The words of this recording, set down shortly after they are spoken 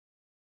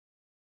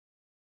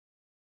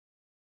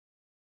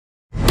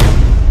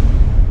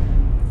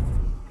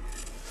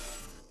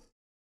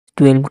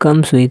12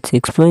 comes with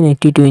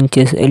 6.82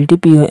 inches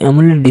LTPO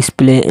AMOLED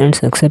display and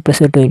success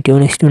ratio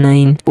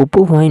 21:9.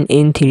 Oppo Find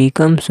N3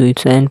 comes with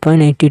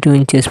 7.82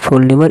 inches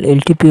foldable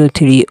LTPO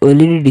 3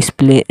 OLED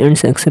display and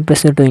success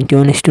ratio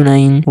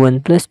 21:9.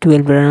 OnePlus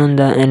 12 run on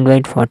the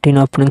Android 14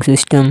 operating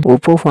system.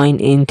 Oppo Find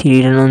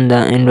N3 run on the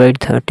Android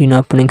 13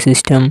 operating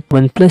system.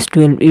 OnePlus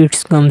 12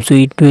 it comes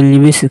with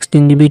 12GB,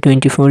 16GB,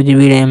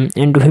 24GB RAM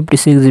and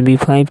 256GB,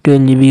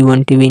 512GB,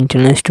 1TB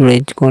internal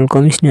storage.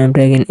 Qualcomm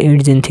Snapdragon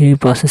 8 Gen 3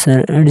 processor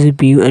and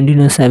GPU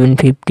Adreno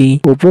 750.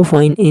 Oppo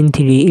Find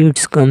N3 it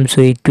comes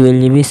with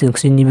 12GB,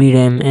 16GB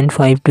RAM and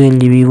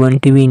 512GB,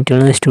 1TB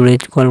internal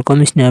storage.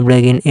 Qualcomm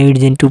Snapdragon 8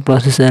 Gen 2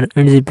 processor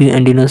and GPU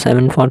Adreno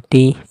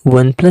 740.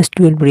 OnePlus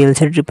 12 real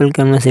set triple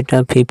camera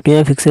setup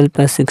 50MP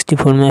plus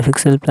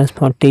 64MP plus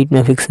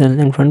 48MP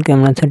and front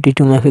camera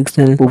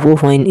 32MP. Oppo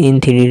Find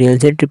N3 real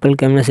set triple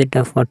camera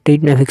setup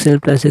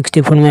 48MP plus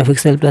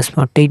 64MP plus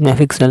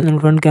 48MP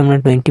and front camera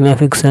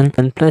 20MP.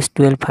 OnePlus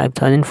 12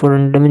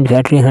 5400mAh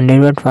battery,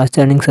 100W fast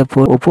charging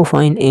support. Oppo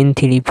Find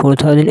N3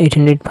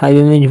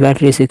 4805mAh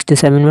battery,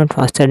 67W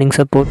fast charging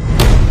support.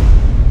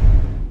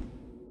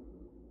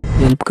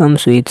 It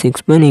comes with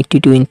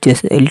 6.82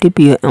 inches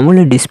LTPO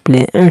AMOLED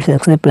display and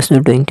success ratio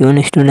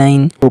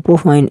 21:9. Oppo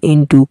Find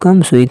N2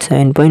 comes with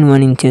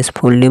 7.1 inches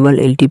foldable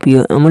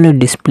LTPO AMOLED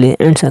display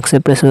and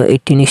success ratio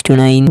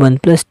 18:9.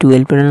 OnePlus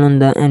 12 run on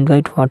the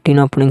Android 14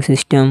 operating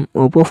system.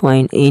 Oppo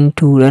Find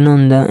N2 run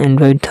on the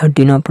Android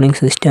 13 operating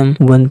system.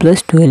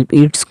 OnePlus 12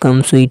 it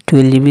comes with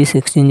 12GB,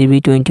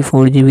 16GB,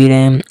 24GB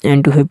RAM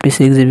and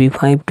 256GB,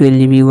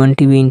 512GB,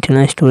 1TB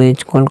internal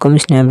storage. Qualcomm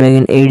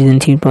Snapdragon 8 Gen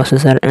 3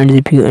 processor and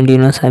GPU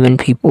Adreno 750.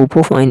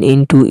 Oppo Find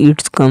N2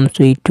 it comes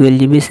with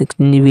 12GB,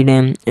 16GB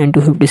RAM and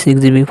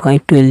 256GB,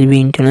 512GB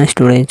internal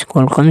storage.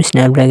 Qualcomm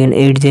Snapdragon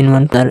 8 Gen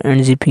 1 processor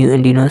and GPU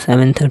Adreno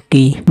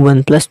 730.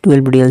 OnePlus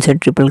 12 real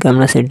set triple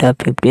camera setup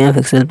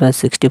 50MP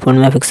plus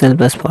 64MP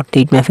plus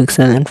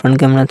 48MP and front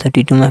camera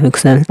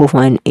 32MP. Oppo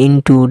Find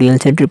N2 real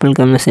set triple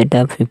camera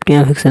setup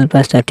 50MP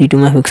plus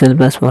 32MP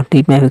plus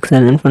 48MP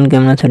and front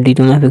camera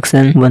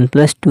 32MP.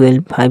 OnePlus 12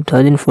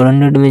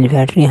 5400mAh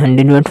battery,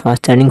 100W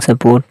fast charging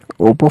support.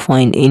 Oppo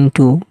Find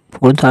N2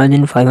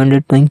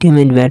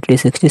 4520mAh battery,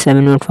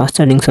 67W fast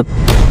charging support.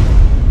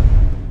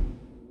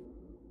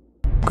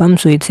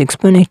 Comes with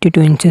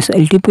 6.82 inches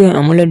LTPO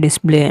AMOLED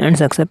display and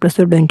success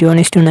ratio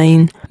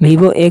 21:9.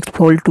 Vivo X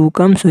Fold 2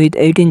 comes with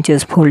 8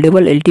 inches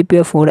foldable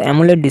LTPO 4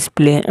 AMOLED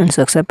display and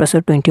success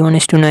ratio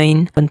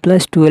 21:9.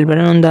 OnePlus 12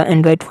 run on the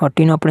Android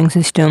 14 operating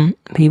system.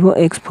 Vivo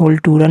X Fold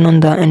 2 run on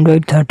the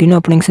Android 13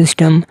 operating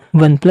system.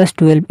 OnePlus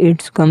 12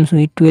 it comes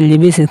with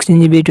 12GB,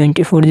 16GB,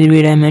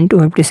 24GB RAM and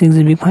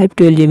 256GB,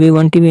 512GB,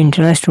 1TB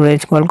internal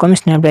storage. Qualcomm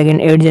Snapdragon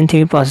 8 Gen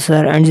 3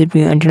 processor and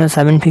GPU Adreno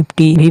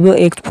 750. Vivo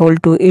X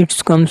Fold 2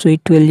 it comes with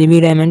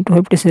 12GB RAM and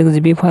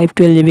 256GB,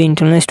 512GB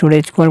internal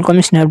storage. Qualcomm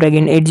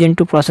Snapdragon 8 Gen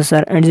 2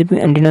 processor and GPU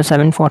Adreno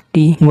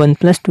 740.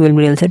 OnePlus 12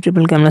 real set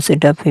triple camera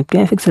setup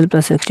 50MP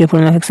plus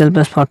 64MP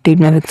plus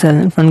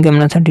 48MP front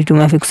camera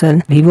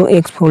 32MP. Vivo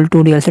X Fold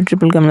 2 real set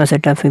triple camera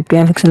setup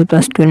 50MP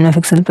plus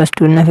 12MP plus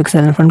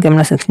 12MP front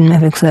camera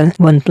 16MP.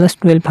 OnePlus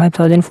 12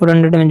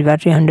 5400mAh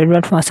battery,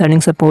 100W fast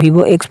charging support.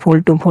 Vivo X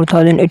Fold 2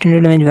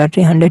 4800mAh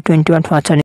battery, 120W fast charging.